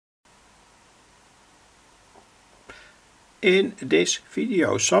in this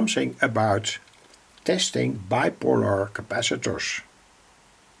video something about testing bipolar capacitors.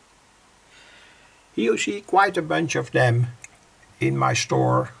 You see quite a bunch of them in my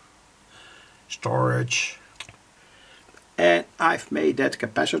storage, and I've made that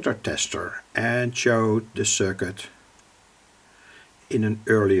capacitor tester and showed the circuit in an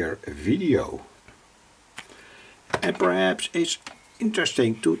earlier video. And perhaps it's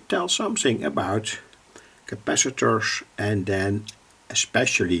interesting to tell something about capacitors, and then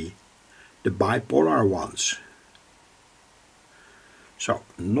especially the bipolar ones. So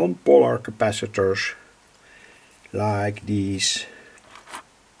non-polar capacitors like these,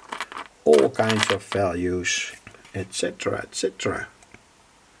 all kinds of values, etc, etc.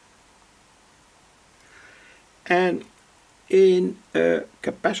 And in a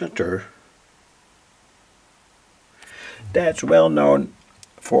capacitor that's well known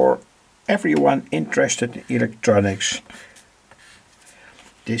for everyone interested in electronics,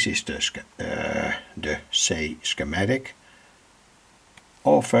 this is the schematic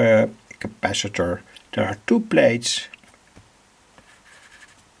of a capacitor. There are two plates,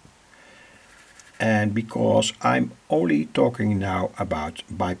 and because I'm only talking now about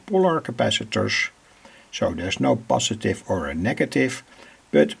bipolar capacitors, so there's no positive or a negative,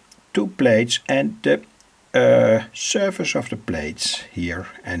 but two plates, and the surface of the plates here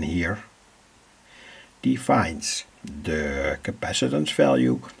and here defines the capacitance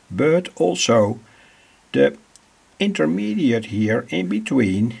value, but also the intermediate here in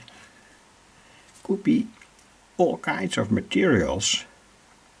between could be all kinds of materials.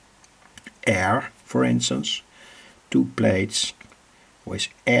 Air, for instance, two plates with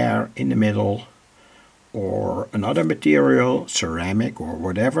air in the middle, or another material, ceramic or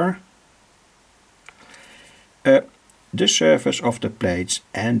whatever. The surface of the plates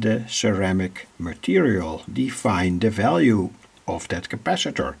and the ceramic material define the value of that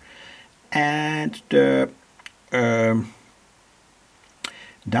capacitor, and the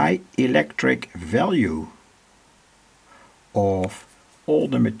dielectric value of all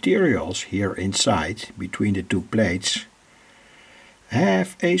the materials here inside between the two plates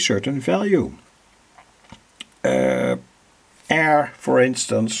have a certain value. Air, for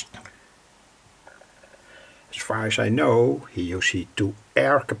instance, as far as I know, here you see two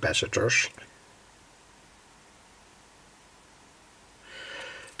air capacitors.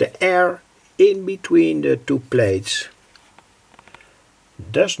 The air in between the two plates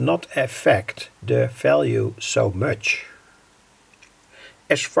does not affect the value so much.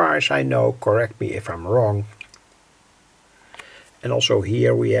 As far as I know, correct me if I'm wrong. And also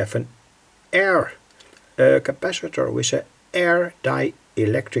here we have an air capacitor with an air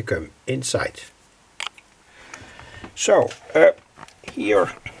di-electricum inside. So here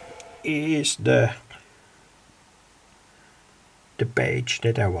is the page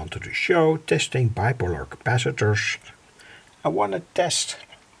that I wanted to show, testing bipolar capacitors. I want to test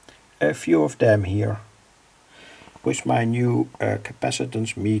a few of them here with my new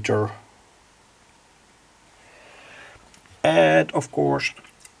capacitance meter. And of course,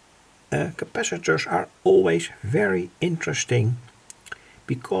 capacitors are always very interesting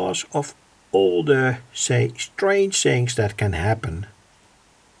because of all the, say, strange things that can happen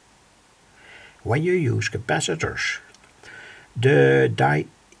when you use capacitors. The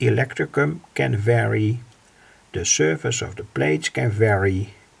di-electricum can vary, the surface of the plates can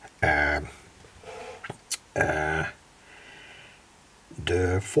vary, the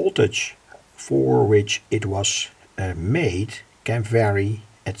voltage for which it was made can vary,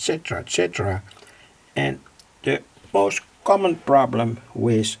 etc, etc. And the most common problem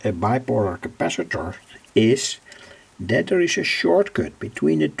with a bipolar capacitor is that there is a shortcut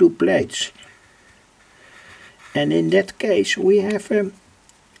between the two plates. And in that case we have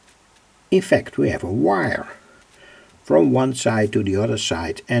in fact we have a wire from one side to the other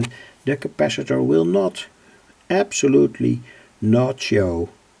side, and the capacitor will not, absolutely not show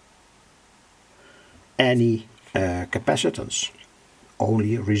any capacitance,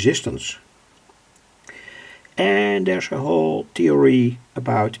 only resistance. And there's a whole theory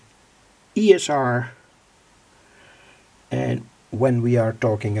about ESR, and when we are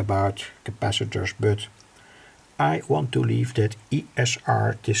talking about capacitors, but I want to leave that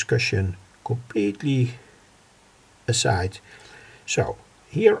ESR discussion completely aside. So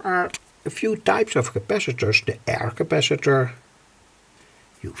here are a few types of capacitors. The air capacitor,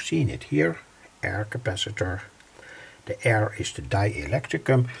 you've seen it here, air capacitor. The air is the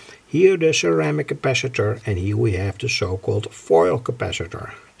di-electricum. Here the ceramic capacitor, and here we have the so-called foil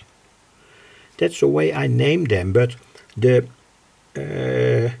capacitor. That's the way I name them, but the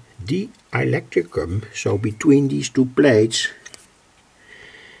di-electricum, so between these two plates,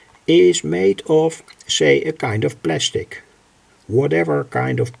 is made of, say, a kind of plastic. Whatever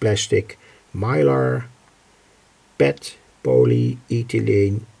kind of plastic, mylar, PET,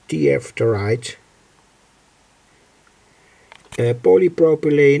 polyethylene, TF-terite,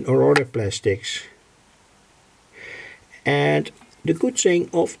 polypropylene or other plastics. And the good thing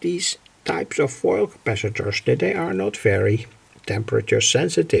of these types of foil capacitors that they are not very temperature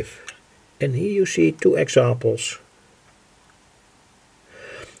sensitive. And here you see two examples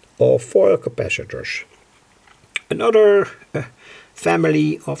of foil capacitors. Another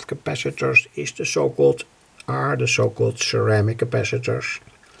family of capacitors is the so-called ceramic capacitors.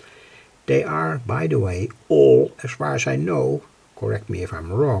 They are, by the way, all, as far as I know, correct me if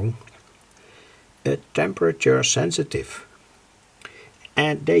I'm wrong, temperature sensitive.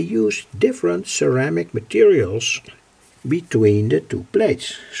 And they use different ceramic materials between the two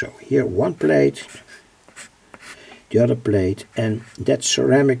plates. So here one plate, the other plate, and that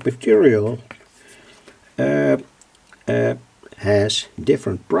ceramic material has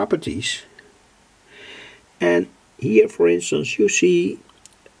different properties. And here, for instance, you see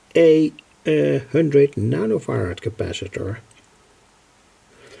a 100 nanofarad capacitor,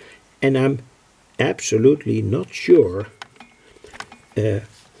 and I'm absolutely not sure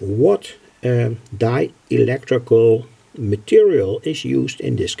what di-electrical material is used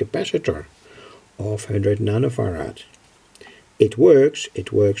in this capacitor of 100 nanofarad. It works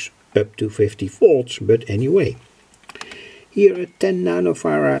up to 50 volts, but anyway. Here a 10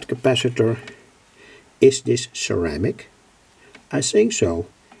 nanofarad capacitor. Is this ceramic? I think so,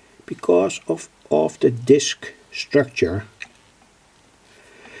 because of the disc structure.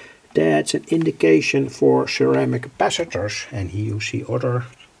 That's an indication for ceramic capacitors, and here you see other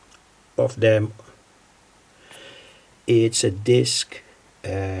of them. It's a disc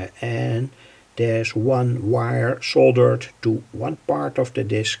and there's one wire soldered to one part of the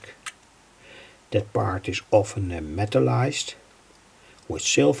disc. That part is often metallized with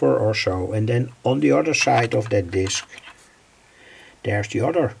silver or so, and then on the other side of that disc there's the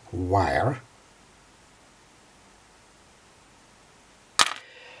other wire.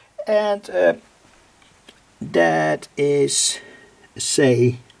 And that is,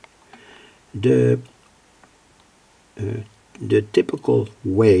 say, the typical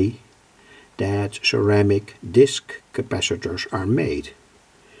way that ceramic disc capacitors are made.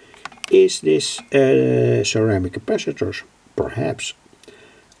 Is this ceramic capacitors? Perhaps.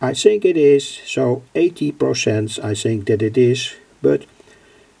 I think it is, so 80% I think that it is, but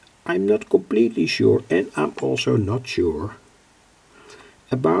I'm not completely sure, and I'm also not sure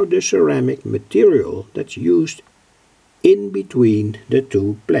about the ceramic material that's used in between the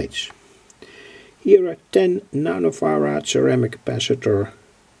two plates. Here a 10 nanofarad ceramic capacitor.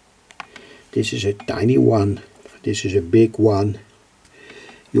 This is a tiny one, this is a big one.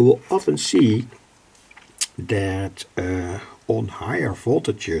 You will often see that on higher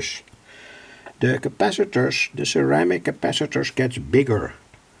voltages the capacitors, the ceramic capacitors get bigger.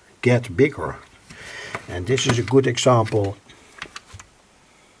 And this is a good example.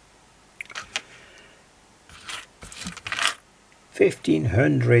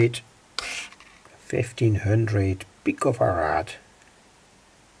 1500 picofarad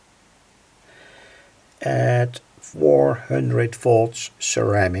at 400 volts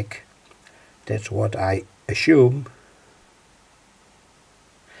ceramic. That's what I assume.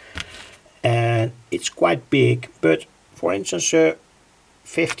 And it's quite big, but for instance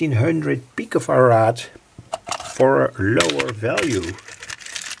 1500 picofarad for a lower value,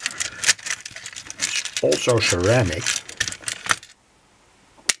 also ceramic,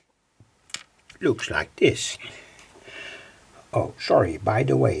 looks like this. Oh, sorry, by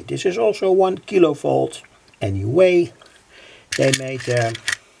the way, this is also 1 kilovolt. Anyway, they made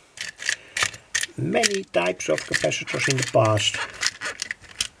many types of capacitors in the past.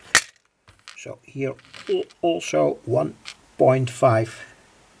 So here also 1.5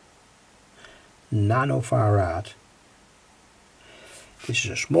 nanofarad. This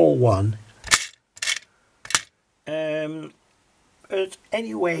is a small one. But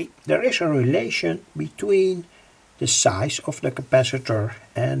anyway, there is a relation between the size of the capacitor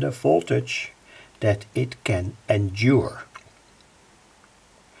and the voltage that it can endure.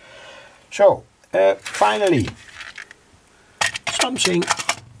 So, finally, something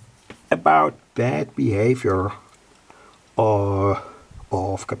about bad behavior of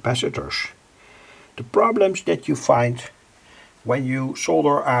capacitors. The problems that you find when you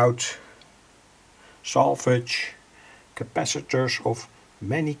solder out salvage capacitors of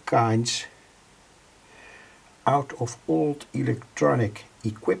many kinds out of old electronic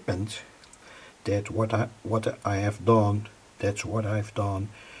equipment. That's what I have done. That's what I've done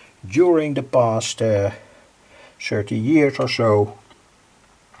during the past 30 years or so.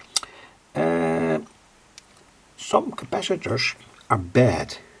 Some capacitors are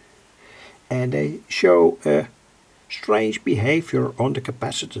bad and they show a strange behavior on the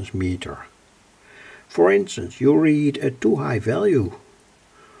capacitance meter. For instance, you read a too high value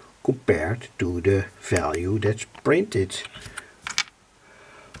compared to the value that's printed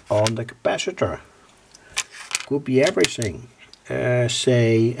on the capacitor. Could be everything.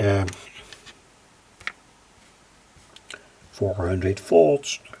 Say 400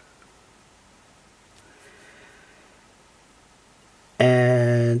 volts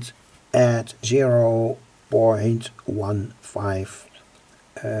and at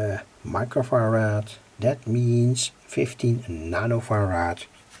 0.15 microfarad, that means 15 nanofarad.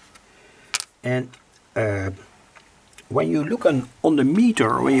 And when you look on the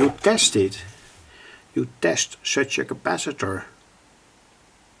meter, when you test it, you test such a capacitor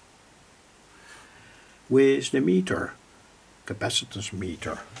with the meter, capacitance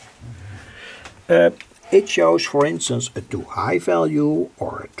meter. It shows, for instance, a too high value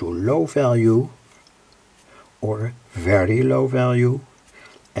or a too low value or a very low value,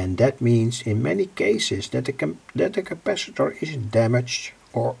 and that means in many cases that the capacitor is damaged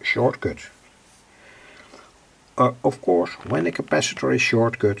or shortcut. Of course, when a capacitor is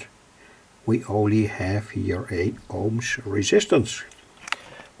shortcut, we only have here a ohms resistance.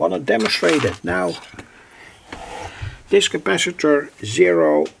 Want to demonstrate it now. This capacitor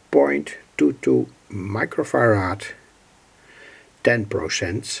 0.22 microfarad,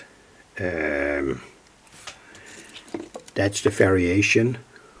 10%. That's the variation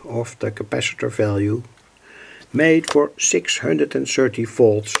of the capacitor value, made for 630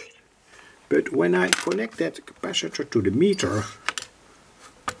 volts. But when I connect that capacitor to the meter,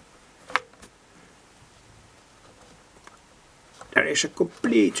 there is a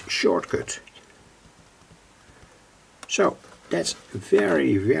complete shortcut. So that's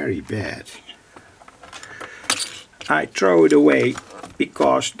very, very bad. I throw it away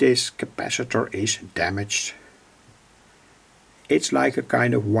because this capacitor is damaged. It's like a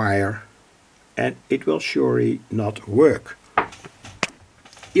kind of wire and it will surely not work.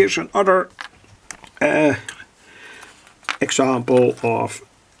 Here's another example of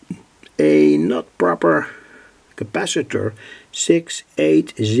a not proper capacitor,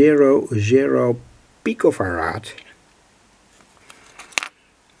 6800 picofarad.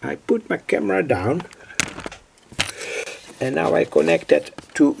 I put my camera down and now I connect that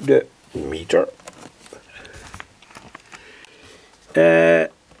to the meter.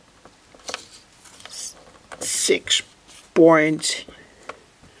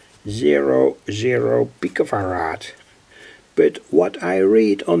 6.00 picofarad. But what I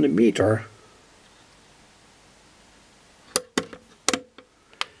read on the meter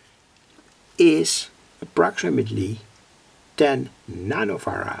is approximately 10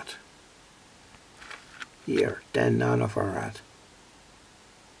 nanofarad. Here, 10 nanofarad.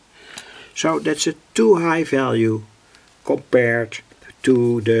 So that's a too high value compared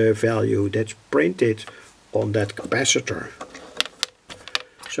to the value that's printed on that capacitor.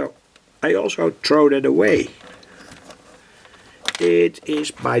 So I also throw that away. It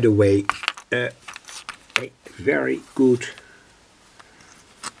is, by the way, a very good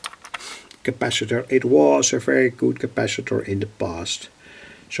capacitor. It was a very good capacitor in the past.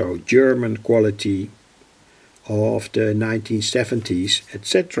 So German quality of the 1970s,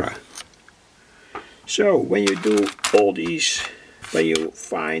 etc. So when you do all these, when you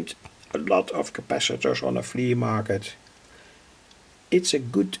find a lot of capacitors on a flea market, it's a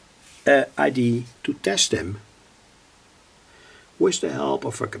good idea to test them with the help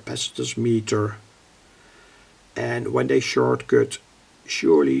of a capacitance meter, and when they shortcut,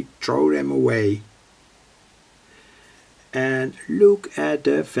 surely throw them away and look at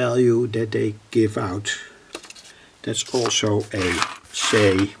the value that they give out. That's also a,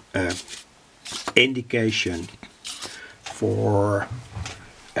 say, indication for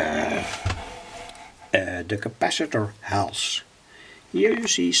the capacitor health. Here you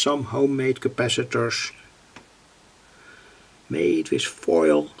see some homemade capacitors made with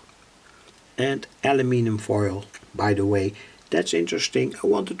foil and aluminum foil. By the way, that's interesting. I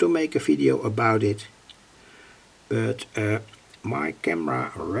wanted to make a video about it, but my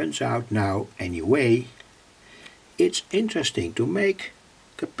camera runs out now anyway. It's interesting to make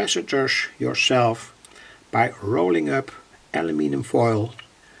capacitors yourself by rolling up aluminum foil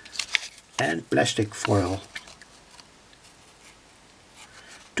and plastic foil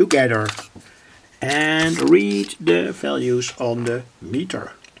together and read the values on the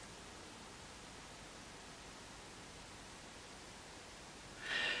meter.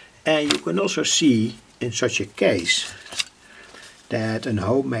 And you can also see in such a case that a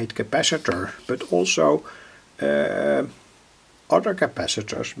homemade capacitor, but also other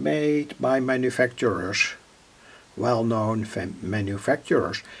capacitors made by manufacturers, well-known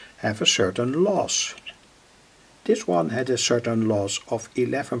manufacturers, have a certain loss. This one had a certain loss of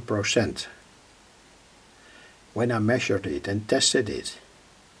 11% when I measured it and tested it.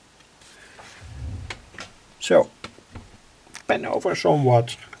 So, pen over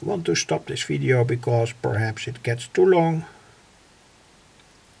somewhat. I want to stop this video because perhaps it gets too long.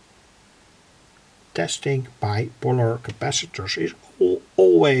 Testing bipolar capacitors is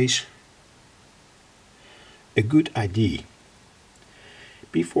always a good idea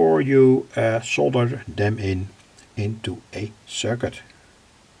before you solder them into a circuit.